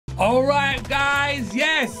All right, guys.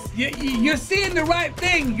 Yes, you're seeing the right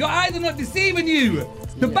thing. Your eyes are not deceiving you.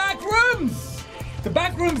 The back rooms. The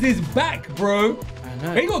back rooms is back, bro. I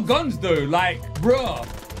know. They got guns though, like, bro.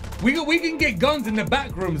 We can get guns in the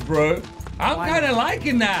back rooms, bro. I'm kind of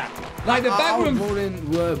liking that. Like the back rooms.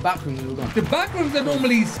 Back rooms were gone. The back rooms are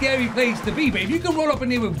normally a scary place to be, but if you can roll up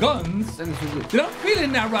in here with guns, then I'm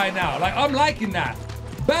feeling that right now. Like I'm liking that.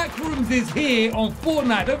 Back rooms is here on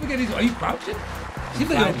Fortnite. Don't forget these. Are you crouching? Seems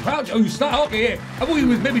like you're crouching. Oh, you start. Okay, yeah. I thought he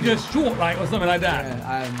was maybe just short, like or something like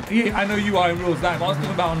that. Yeah, I know you are in real life. I was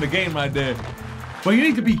talking about on the game right there. But you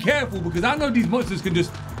need to be careful because I know these monsters can just.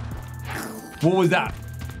 What was that?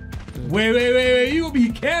 Wait. You gotta be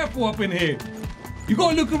careful up in here. You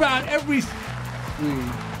gotta look around every.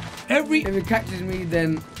 If it catches me,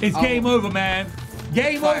 then it's game over, man.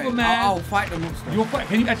 Game over, man. I'll fight the monster. You'll fight.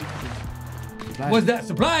 Can you actually? Supplies. What's that?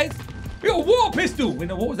 Supplies? You got a war pistol. Wait,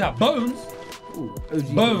 no, what was that? Bones. Ooh,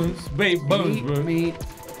 bones. Wait, bones, bro. Meat.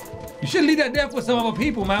 You should leave that there for some other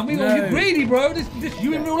people, man. We gonna get greedy, bro. This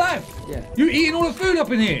you in real life. Yeah. You eating all the food up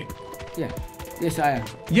in here. Yeah. Yes, I am.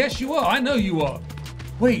 Yes, you are. I know you are.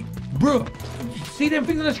 Wait, bro. See them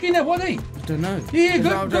things on the screen there? What are they? I don't know. Yeah, go.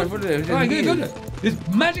 Alright, good. There's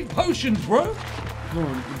magic potions, bro. Come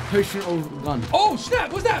on, potion or gun. Oh,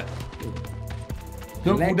 snap. What's that?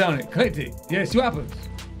 Don't fall down it. Collect it. Yeah, see what happens.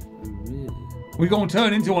 Really? We're gonna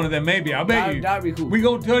turn into one of them, maybe. I bet you. That'd be cool. We're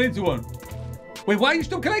gonna turn into one. Wait, why are you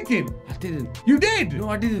still collecting? I didn't. You did? No,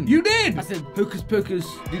 I didn't. You did? I said hocus pocus,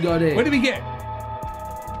 do the idea. What did we get?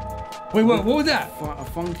 Wait, what was that? A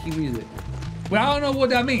funky music. Well, I don't know what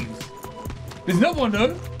that means. There's another one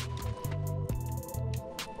though.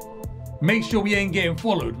 Make sure we ain't getting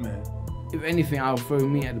followed, man. If anything, I'll throw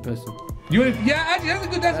meat at the person. Yeah, actually, that's a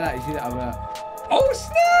good. You see that? Oh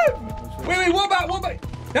snap! Wait, what about?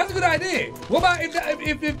 That's a good idea. What about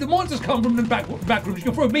if the monsters come from the back rooms, you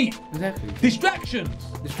can throw meat. Exactly.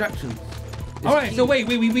 Distractions. All right, so wait,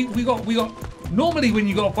 we got. Normally, when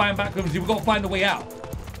you gotta find back rooms, you gotta find a way out.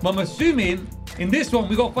 But I'm assuming in this one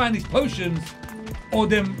we gotta find these potions or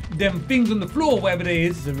them things on the floor, whatever it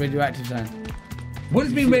is. It's a radioactive sign. What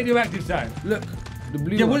does it mean radioactive sign? Look, the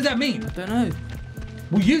blue. Yeah, what does that mean? I don't know.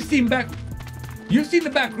 Well, you've seen the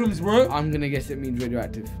back rooms, bro. I'm gonna guess it means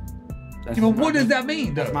radioactive. Yeah, but what does that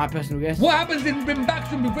mean, though? That's my personal guess. What happens in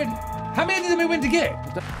back rooms? How many did we win to get?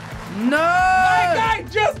 No! My guy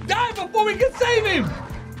just died before we could save him.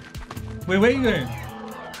 Wait, where are you going?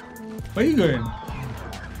 Where are you going?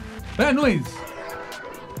 That noise.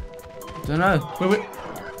 Don't know. Wait.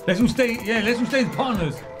 Let's all stay. Yeah, let's all stay as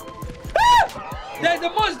partners. Ah! There's a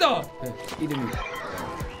monster. Yeah, eating me.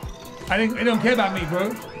 They don't care about me,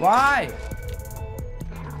 bro. Why?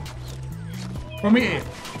 From here.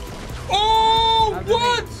 Oh,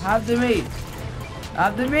 what? Have the meat.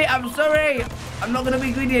 Have the meat. I'm sorry. I'm not gonna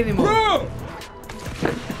be greedy anymore.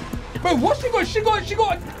 Bro, what's she got? She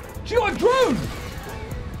got a drone.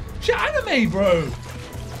 She anime, bro.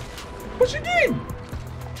 What's she doing?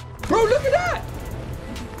 Bro, look at that.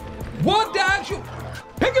 What the actual?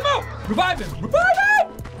 Pick him up. Revive him. Revive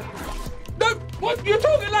him. No, what? You're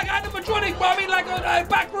talking like animatronic, but I mean like a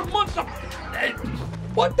backroom monster.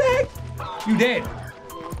 What the heck? You dead.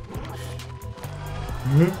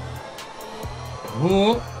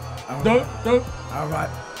 Whoa. Don't. All right.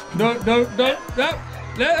 Don't.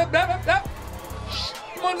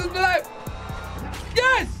 Monster's alive.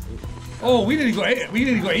 Yes. Oh, we nearly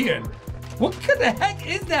got eaten. What kind of heck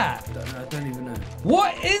is that? I don't even know.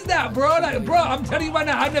 What is that, bro? Like, bro, I'm telling you right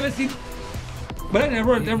now, I've never seen. But that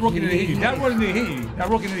rocket didn't hit you. That rocket didn't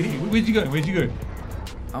hit you. Where'd you go?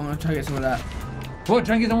 I'm gonna try to get some of that. What?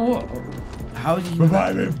 Try and get some of what? How did you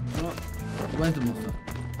revive him? Where's the monster?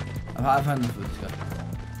 I've had enough of this guy.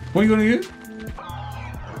 What are you gonna do?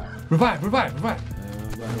 Revive.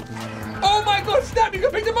 Oh my God! Snap! You can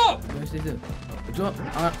pick them up. Yes, they do.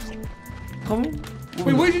 Come on.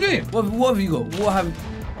 Wait, what are you doing? What have you got? What have?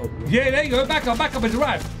 Oh, yeah, there you go. Back up as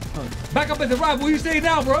arrived. Oh. Back up as arrived. What are you saying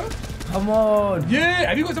now, bro? Come on. Yeah.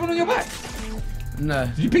 Have you got someone on your back? No.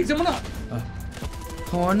 Did you pick someone up?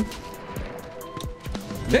 Come on.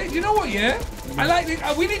 Hey, you know what? Yeah. I like it.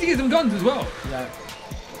 We need to get some guns as well. Yeah.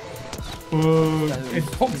 If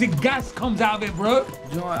toxic gas comes out of it, bro. Do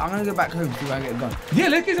you know what? I'm gonna go back home see if I can get a gun. Yeah,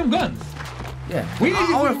 let's get some guns. Yeah.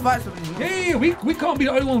 I want to fight somebody. Yeah. We can't be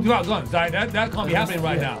the only ones without guns. Like, that can't be happening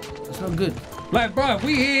right now. That's not good. Like, bro, if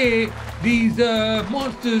we hear these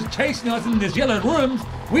monsters chasing us in these yellow rooms,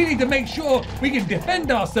 we need to make sure we can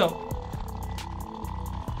defend ourselves.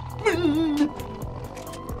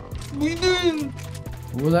 We do.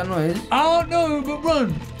 What was that noise? I don't know, but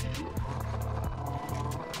run.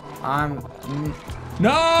 I'm.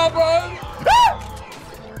 No, bro.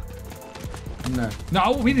 No.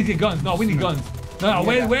 No, we need to get guns. No, we need guns. No,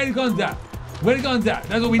 where the guns at? Where the guns at?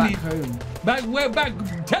 That's what we need. Home. Back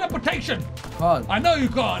teleportation. Can't. I know you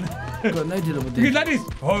can't. Got no teleportation. Because that is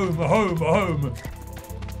home.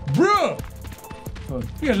 Bro.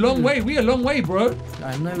 We a long way, bro.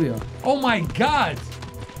 I know we are. Oh my God.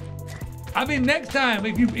 I mean, next time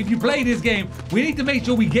if you play this game, we need to make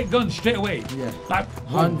sure we get guns straight away. Yeah. Like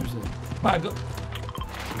 100%.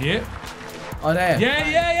 Yeah. Oh, there.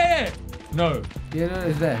 Yeah. No. Yeah, no,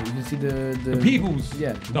 it's there. You can see the peoples.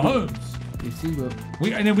 Yeah. The homes. You see, bro.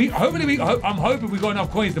 I'm hoping we got enough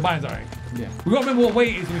coins to buy something. Yeah. We gotta remember what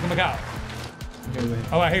weight it is when we come back out. Okay,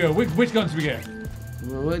 wait. All right, here we go. Which guns do we get?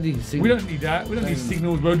 What do you see? We don't need that. We don't need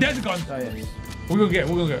signals, bro. There's a gun. Oh, yes. We're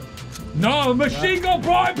gonna get. No, machine gun,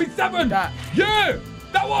 bro. MP7. That. Yeah,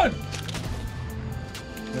 that one.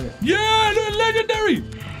 Okay. Yeah, the legendary.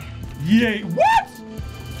 Yeah. What?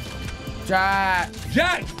 Jack.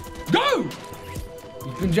 Go.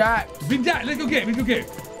 You can Jack. Big Jack. Let's go get it.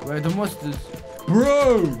 Where are the monsters?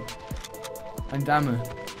 Bro. And ammo.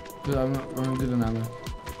 Because I'm not running good on ammo.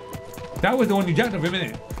 That was the one you jacked up him,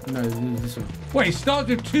 innit? No, this one. Wait, it starts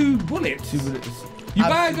with 2 bullets. 2 bullets. You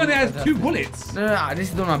buy a gun that has 2 bullets. No, this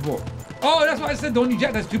is the one I bought. Oh, that's why I said the one you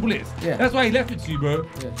jacked has 2 bullets. Yeah. That's why he left it to you, bro.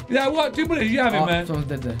 Yeah, what? 2 bullets? You have it, man. Someone's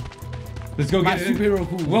dead there. Let's go get it. Superhero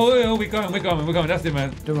cool. Whoa, we're coming. That's it,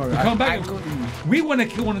 man. Don't worry. We come back. We want to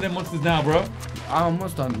kill one of them monsters now, bro. I'm a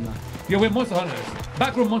monster hunter now. Yeah, we're monster hunters.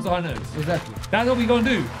 Backroom monster hunters. Exactly. That's what we gonna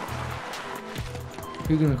do.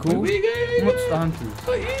 Who gonna call? Monster hunters.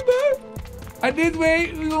 Oh, you, bro. And this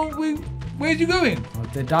way, where's you going? Oh,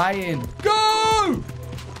 they're dying. Go!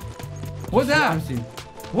 What's that?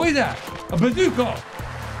 What is that? A bazooka.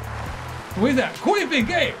 What is that? Call your thing,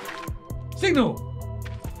 get it. Signal.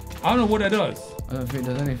 I don't know what that does. I don't think it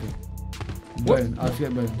does anything. What? Bone. I'll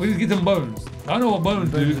get bones. We just get some bones. I don't know what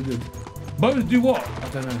bones do. Are good. Bones do what? I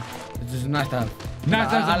don't know. It's just nice to have. Nice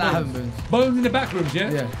to have some I like bones. having bones. Bones in the back rooms,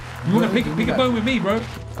 yeah? Yeah. You want to pick a bone with me, bro?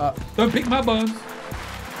 Don't pick my bones.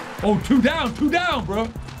 Oh, 2 down, bro.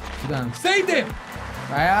 2 down. Save them.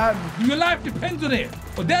 I am. Your life depends on it.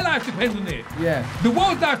 Or their life depends on it. Yeah. The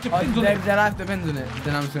world's life depends on it. Their life depends on it.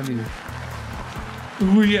 Then I'm just going to leave it.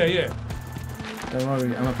 Ooh, yeah. Don't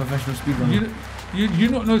worry, I'm a professional speedrunner.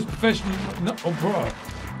 You're not no professional. No, oh, bro.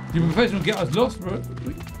 You're a professional. Get us lost, bro.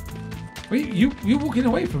 Wait, you're walking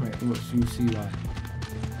away from it. Watch, you see why.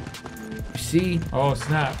 You see? Oh,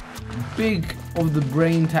 snap. Big of the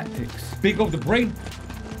brain tactics. Big of the brain?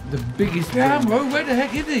 The biggest. Damn, bro. Where the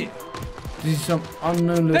heck is it? This is some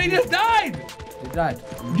unknown. They just died. They died.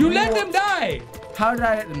 You let them die. How did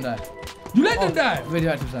I let them die? You let them die.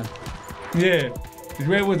 Radioactive sand. Yeah. It's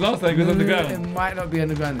where it was last time. It was underground. It might not be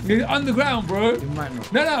underground. It's underground, bro. It might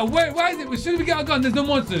not. No. Wait, why is it? As soon as we get our gun, there's no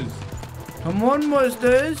monsters. Come on,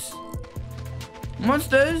 monsters.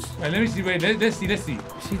 Monsters. Right, let me see. Wait, let's see.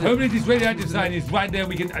 Hopefully this radioactive sign is right there.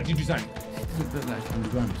 We can actually do something. It doesn't look like it's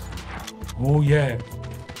underground. Oh, yeah.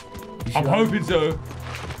 I'm hoping so.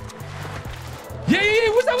 Yeah.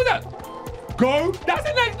 What's that? Go. That's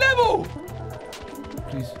the next level.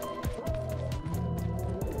 Please.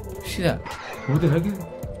 See that? What the heck is it?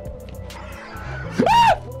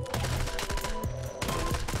 Ah!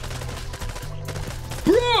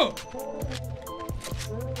 Bro!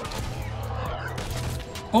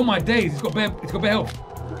 Oh my days, it's got bare health.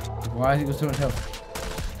 Why has it got so much health?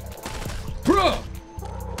 Bro!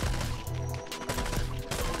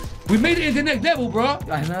 We made it into the next level, bro.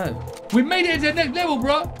 I know. We made it into the next level,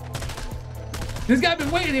 bro. This guy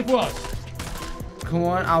been waiting here for us. Come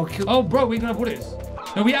on, I'll kill. Oh, bro, we gonna put this.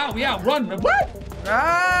 No, we out, run. What?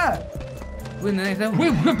 Ah! We're in the next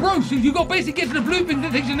level. Bro, so you got basically get to the blue thing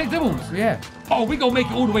that takes you to the next levels. Yeah. Oh, we gonna make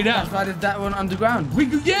it all the way down. That's why there's that one underground.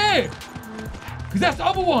 Yeah. Cause that's the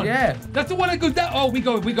other one. Yeah. That's the one that goes down. Oh,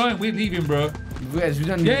 we're leaving, bro. Yes, we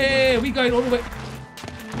done. Yeah, we going all the way.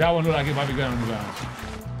 That one look like it might be going underground.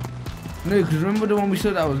 No, because remember the one we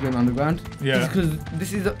saw that was going underground? Yeah. Because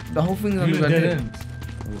this is the whole thing is underground.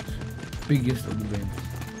 Biggest of the brains.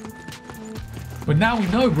 But now we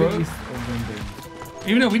know, bro. Biggest of them brains.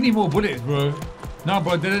 Even though we need more bullets, bro. No,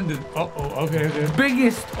 bro, dead ended. Okay.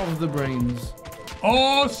 Biggest of the brains.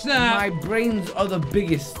 Oh, snap. My brains are the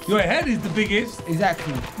biggest. Your head is the biggest.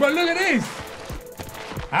 Exactly. Bro, look at this.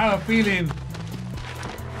 I have a feeling.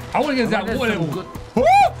 I want to get that water level.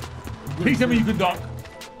 Please tell me you can duck.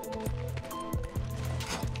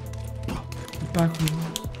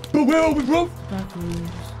 BACKROOMS. But where are we, bro? BACKROOMS.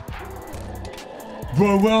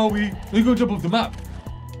 Bro, where are we? We're gonna jump off the map.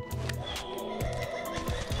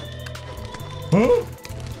 Huh?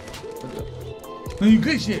 No, you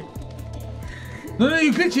glitched it. No,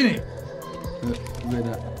 you're glitching it. Where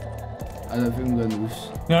that? I don't think we're going loose.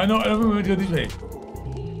 No, no, I don't think we're going to go this way.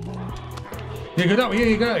 Yeah, go that way.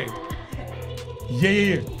 Yeah, go that way.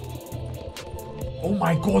 Yeah. Oh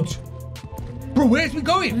my God. Bro, where's we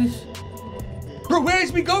going? Bro,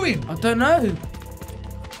 where's we going? I don't know.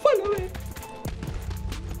 Follow it.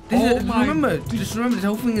 Just remember, this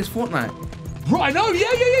whole thing is Fortnite. Bro, I know.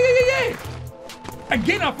 Yeah.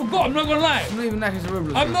 Again, I forgot. I'm not gonna lie. It's not even like it's a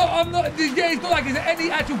Roblox. I'm not. Yeah, it's not like it's any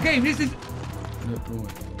actual game. This is. No way.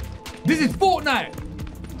 This is Fortnite.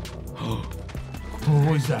 Bro,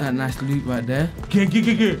 what is that? That nice loot right there.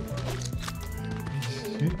 Get.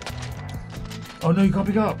 Oh no, you can't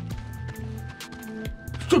pick up.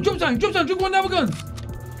 Drop something, drop one other guns.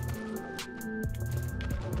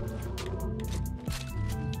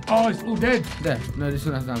 Oh, it's all dead. There. No, this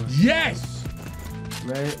one has damage. Yes!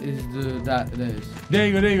 Where is that? There it is. There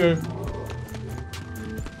you go.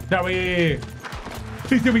 That way, yeah.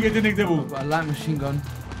 Please tell me get the next level. I've got a light machine gun.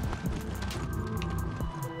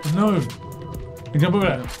 No. You jump over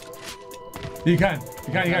that. You can.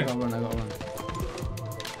 I got one.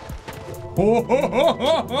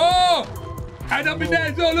 Oh! And I'm in there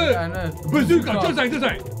as well, look! Yeah, I know. Bazooka, do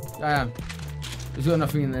something. I am. There's got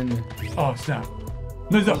nothing in there anyway. Oh, snap. No,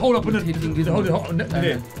 there's a hole up in there. There's a hole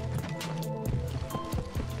there.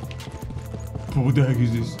 Bro, what the heck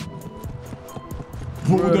is this?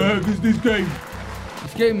 Bro, what the heck is this game?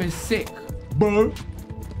 This game is sick. Bro.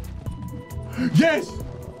 Yes!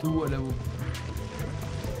 To what level?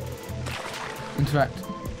 Interact.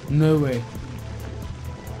 No way.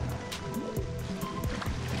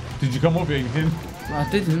 Did you come off here? You didn't? No, I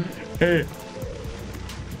didn't. Hey.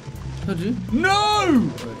 Told you? No!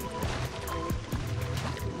 Wait.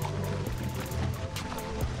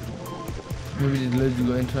 Maybe there's loads you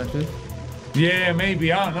got to interact with. Yeah,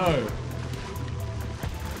 maybe. I don't know.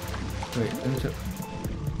 Wait,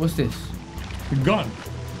 what's this? The gun.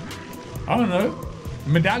 I don't know.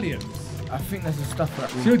 Medallions. I think that's the stuff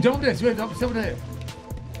that we... See, jump there. See, jump over there.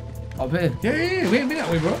 Up here? Yeah. We ain't been that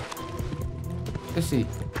way, bro. Let's see.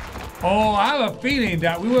 Oh, I have a feeling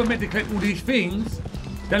that we were meant to collect all these things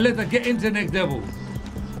that let us get into the next level.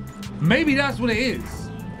 Maybe that's what it is.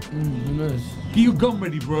 Who knows? Get your gun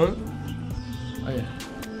ready, bro. Oh, yeah.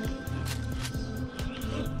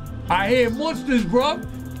 I hear monsters, bro.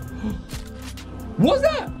 What's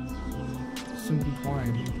that? Simple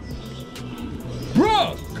twine.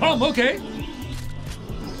 Bro, come, okay.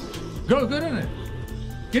 Go down there.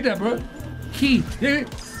 Get that, bro. Key. Yeah.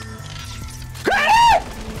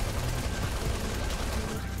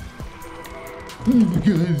 Oh my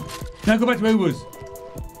God. Now go back to where it was.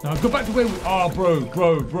 Now go back to where it was. Oh,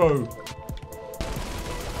 bro.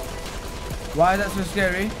 Why is that so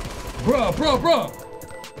scary? Bro.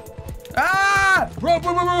 Ah! Bro.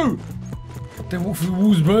 They walk through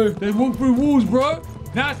walls, bro. They walk through walls, bro.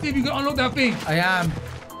 Now see if you can unlock that thing. I am.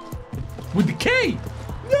 With the key.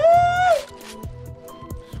 No!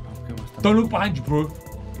 Don't look behind you, bro.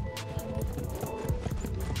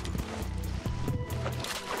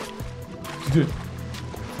 Did it?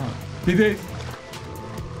 Did it?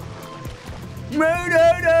 No!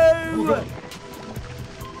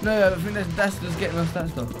 No, I think that's just getting us that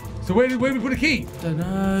stuff. So where did we put the key? Don't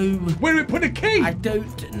know. Where did we put the key? I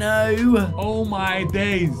don't know. Oh my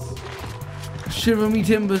days. Shiver me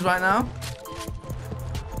timbers right now.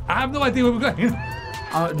 I have no idea where we're going. Do you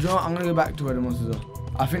know what? I'm gonna go back to where the monsters are.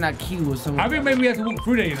 I think that key was somewhere. I think maybe we have to walk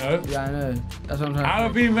through there, you know? Yeah, I know. That's what I'm trying to I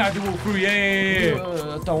don't think we have to walk through. Yeah.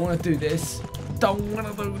 I don't want to do this.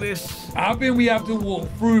 I think we have to walk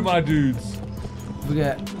through, my dudes.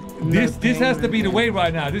 Forget. This has to be the way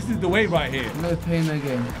right now. This is the way right here. No pain, no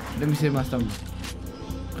gain. Let me save my stomach.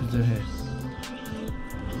 Because they're here.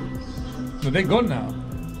 No, they're gone now.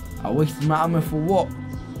 I wasted my ammo for what?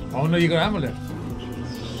 Oh no, you got ammo left.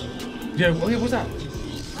 Yeah, what's that?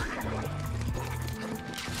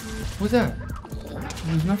 What's that?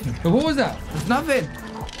 There's nothing. But what was that? There's nothing.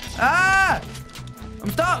 Ah! I'm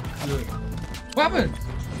stuck. What happened?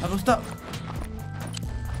 I got stuck.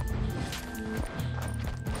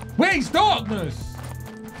 Wait, darkness!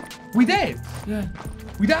 We dead? Yeah.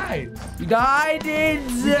 We died. We died,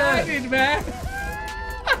 man.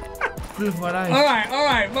 All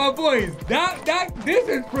right, my boys. This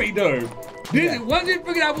is pretty dope. Once we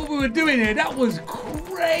figured out what we were doing here, that was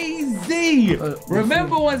crazy.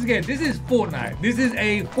 Remember, once again, this is Fortnite. This is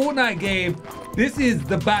a Fortnite game. This is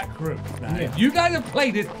the Backrooms. If you guys have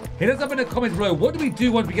played this, hit us up in the comments below. What do we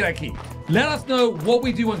do once we get that key? Let us know what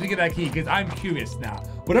we do once we get that key, because I'm curious now.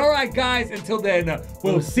 But all right, guys, until then,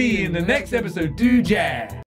 we'll see you in the next episode. Do ja.